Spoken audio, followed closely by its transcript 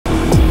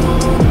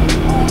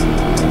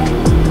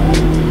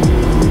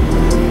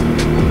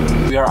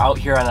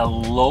here on a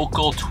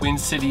local Twin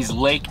Cities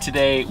lake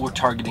today. We're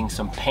targeting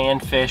some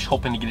panfish,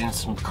 hoping to get in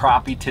some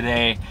crappie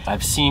today.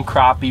 I've seen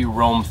crappie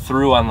roam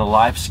through on the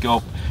live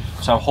scope,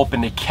 so I'm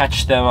hoping to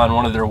catch them on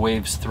one of their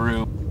waves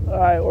through. All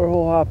right, we're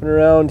hole hopping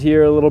around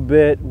here a little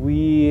bit.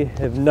 We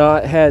have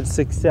not had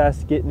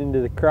success getting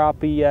into the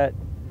crappie yet.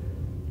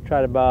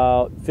 Tried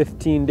about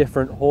 15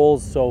 different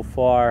holes so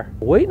far.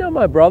 Waiting on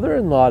my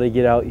brother-in-law to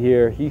get out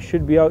here. He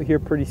should be out here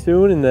pretty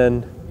soon, and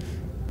then,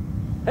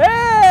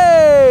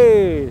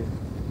 hey!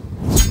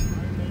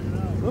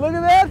 Look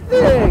at that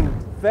thing!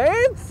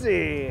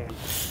 Fancy!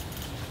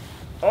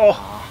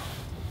 Oh!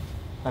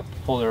 I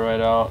pulled it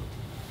right out.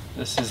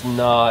 This is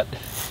not...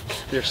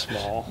 They're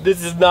small.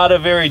 This is not a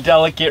very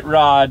delicate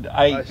rod.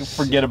 I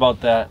forget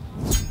about that.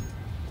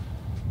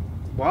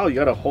 Wow, you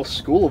got a whole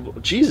school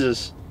of...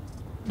 Jesus!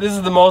 This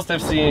is the most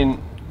I've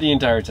seen the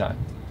entire time.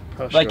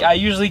 Oh, like, sure. I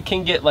usually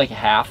can get like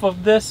half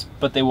of this,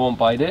 but they won't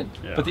bite it.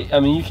 Yeah. But I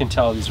mean, you can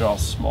tell these are all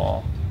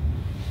small.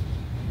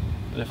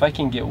 But if I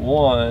can get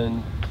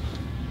one...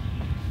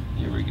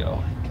 Here we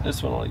go.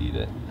 This one will eat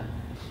it.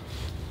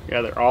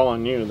 Yeah, they're all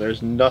on you.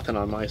 There's nothing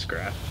on my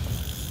scrap.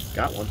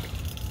 Got one.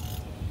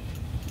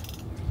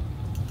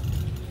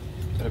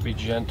 Gotta be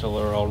gentle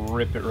or I'll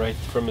rip it right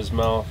from his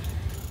mouth.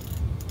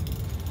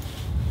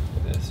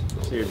 Look at this.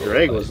 So your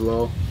drag was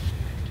low.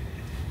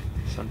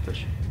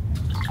 Sunfish.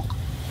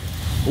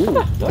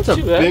 Ooh, that's a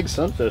big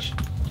sunfish.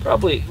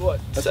 Probably, what,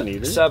 that's an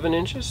eater. 7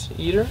 inches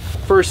eater?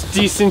 First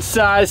decent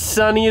sized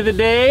sunny of the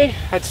day.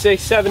 I'd say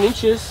 7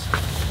 inches.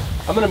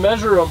 I'm gonna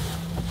measure them.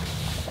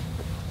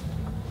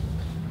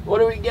 What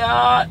do we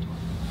got?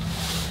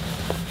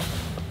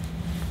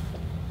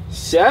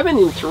 7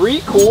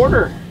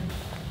 3/4.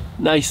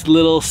 Nice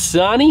little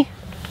sunny.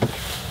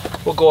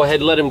 We'll go ahead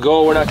and let him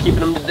go. We're not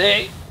keeping him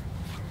today.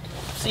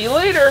 See you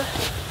later.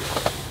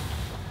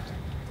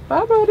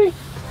 Bye, buddy.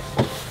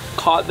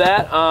 Caught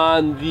that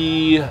on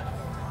the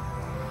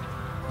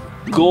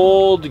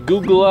gold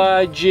Google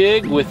Eye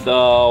jig with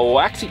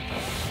waxy.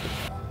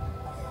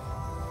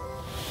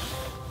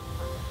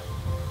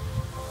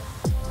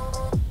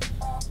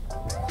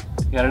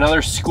 Got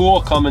another school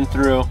coming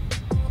through.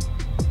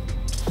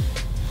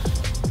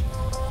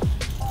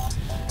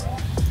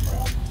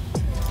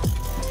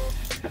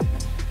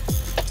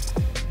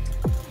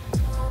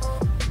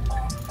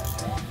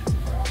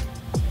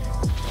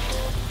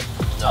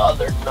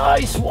 Another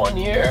nice one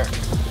here.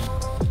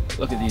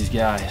 Look at these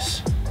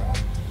guys.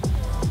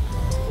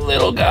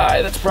 Little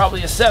guy, that's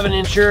probably a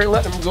 7-incher.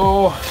 Let him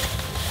go.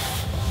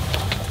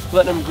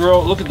 Let him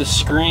grow. Look at the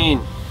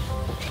screen.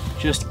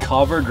 Just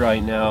covered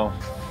right now.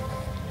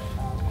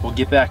 We'll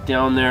get back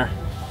down there.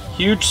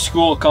 Huge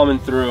school coming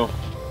through.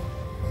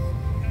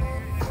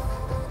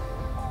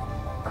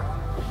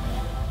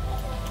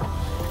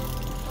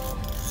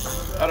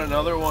 Got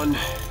another one.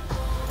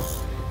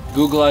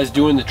 Google Eye's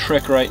doing the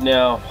trick right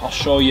now. I'll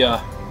show you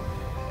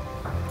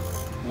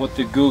what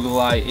the Google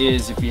Eye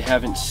is if you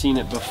haven't seen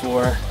it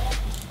before.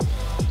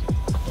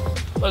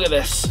 Look at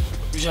this.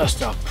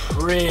 Just a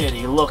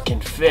pretty looking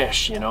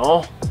fish, you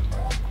know?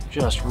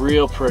 Just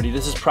real pretty.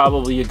 This is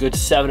probably a good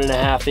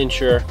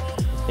 7.5-incher.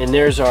 And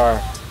there's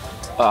our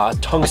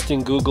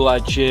tungsten Google Eye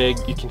jig.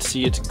 You can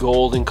see it's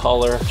gold in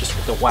color, just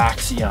with the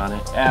waxy on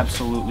it.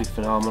 Absolutely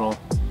phenomenal.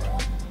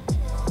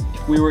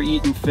 If we were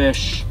eating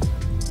fish,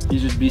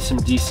 these would be some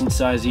decent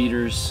size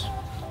eaters.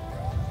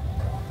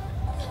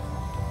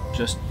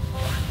 Just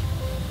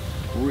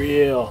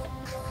real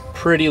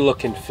pretty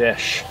looking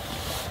fish.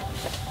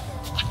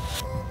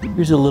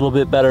 Here's a little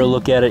bit better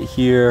look at it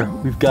here.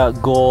 We've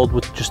got gold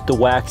with just the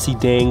waxy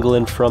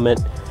dangling from it.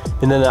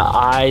 And then the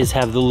eyes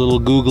have the little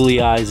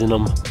googly eyes in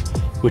them,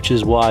 which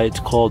is why it's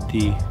called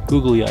the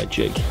googly eye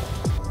jig.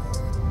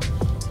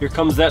 Here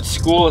comes that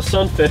school of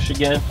sunfish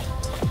again.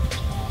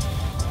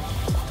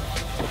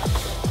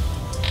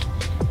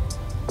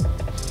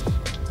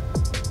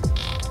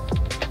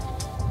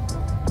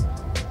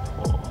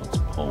 Let's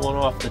pull one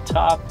off the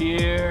top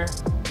here.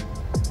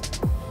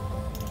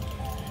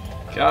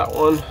 Got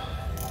one.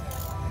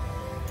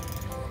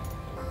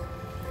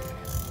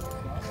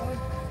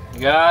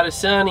 Got a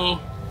sunny.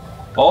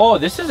 Oh,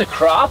 this is a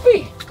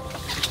crappie.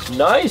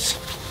 Nice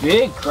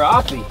big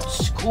crappie.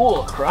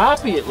 School of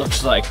crappie, it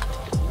looks like.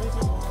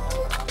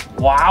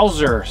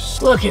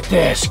 Wowzers. Look at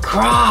this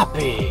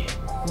crappie.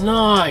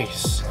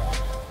 Nice.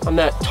 On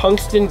that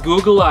tungsten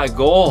Google Eye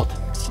gold.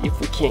 Let's see if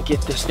we can't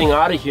get this thing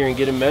out of here and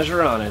get a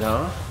measure on it,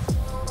 huh?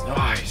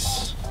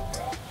 Nice.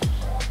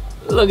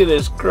 Look at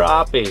this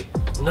crappie.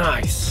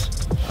 Nice.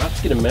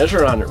 Let's get a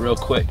measure on it real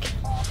quick.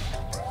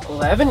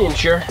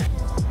 11-incher.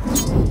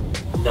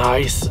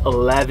 Nice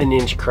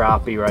 11-inch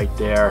crappie right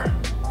there.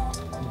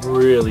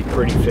 Really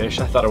pretty fish.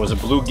 I thought it was a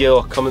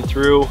bluegill coming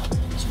through,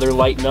 so they're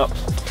lighting up.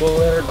 We'll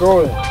let her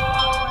go.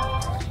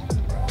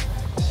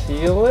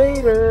 See you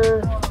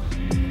later.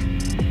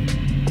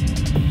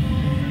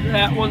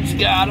 That one's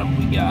got him.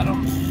 We got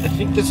him. I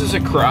think this is a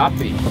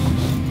crappie.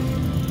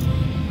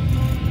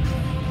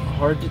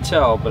 Hard to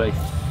tell, but I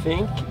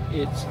think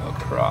it's a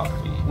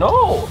crappie.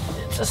 No,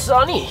 it's a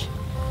sunny.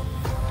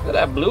 Look at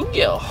that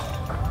bluegill.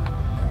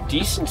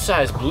 decent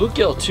sized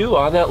bluegill too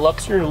on that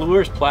Luxner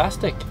Lures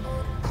plastic.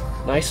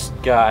 Nice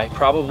guy,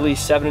 probably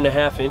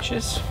 7.5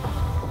 inches.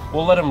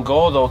 We'll let him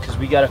go though, because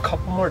we got a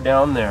couple more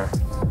down there.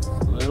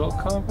 Little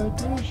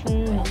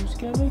competition, who's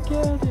gonna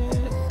get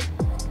it?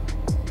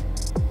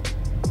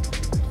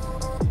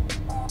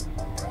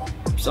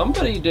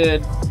 Somebody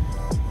did.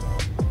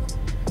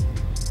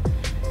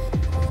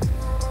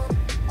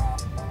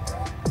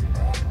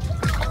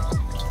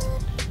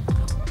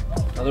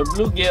 Another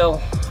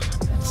bluegill.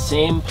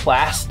 Same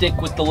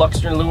plastic with the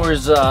Luxner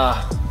Lures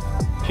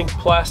pink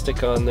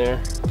plastic on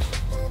there.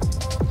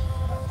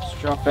 Let's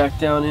drop back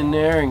down in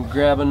there and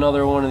grab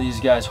another one of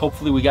these guys.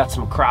 Hopefully we got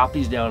some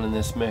crappies down in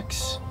this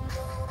mix.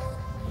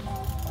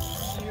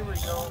 Here we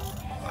go.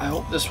 I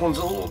hope this one's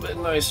a little bit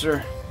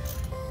nicer.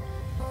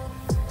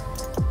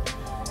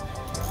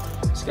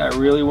 This guy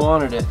really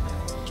wanted it.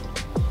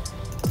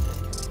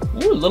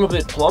 Ooh, a little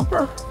bit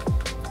plumper.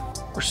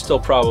 We're still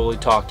probably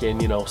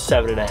talking, you know,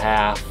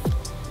 7.5.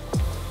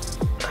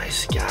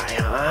 Nice guy,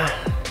 huh?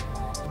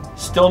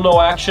 Still no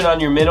action on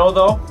your minnow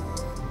though?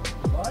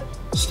 What?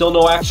 Still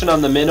no action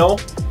on the minnow?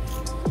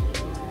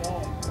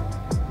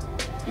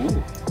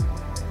 Ooh.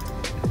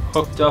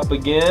 Hooked up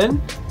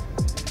again.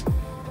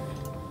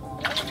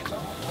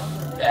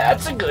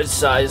 That's a good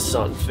size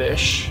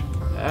sunfish.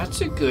 That's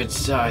a good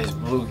size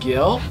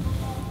bluegill.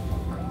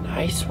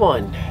 Nice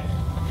one.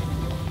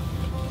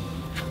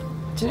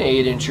 It's an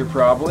 8-incher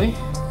probably.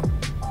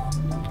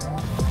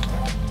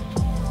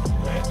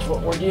 That's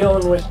what we're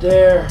dealing with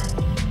there.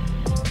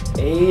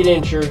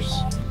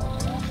 8-inchers.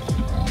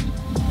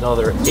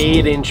 Another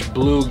 8-inch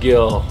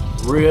bluegill.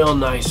 Real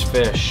nice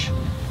fish.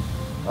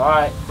 All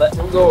right, let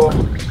him go.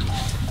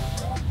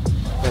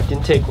 That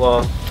didn't take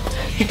long.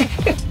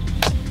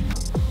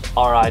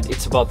 All right,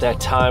 it's about that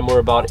time. We're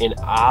about an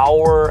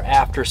hour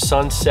after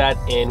sunset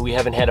and we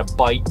haven't had a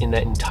bite in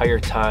that entire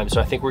time. So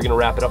I think we're gonna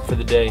wrap it up for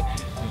the day.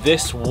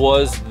 This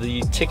was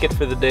the ticket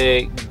for the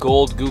day.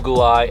 Gold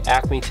Google Eye,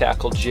 Acme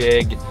Tackle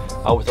Jig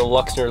with the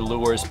Luxner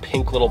Lures,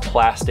 pink little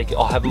plastic.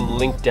 I'll have them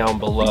linked down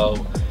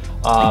below.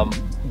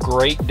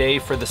 Great day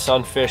for the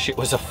sunfish. It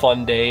was a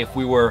fun day. If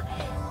we were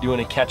doing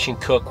a catch and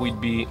cook,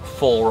 we'd be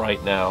full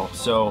right now.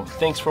 So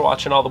thanks for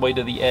watching all the way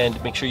to the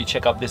end. Make sure you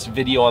check out this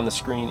video on the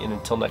screen, and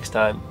until next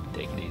time,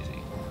 take it easy.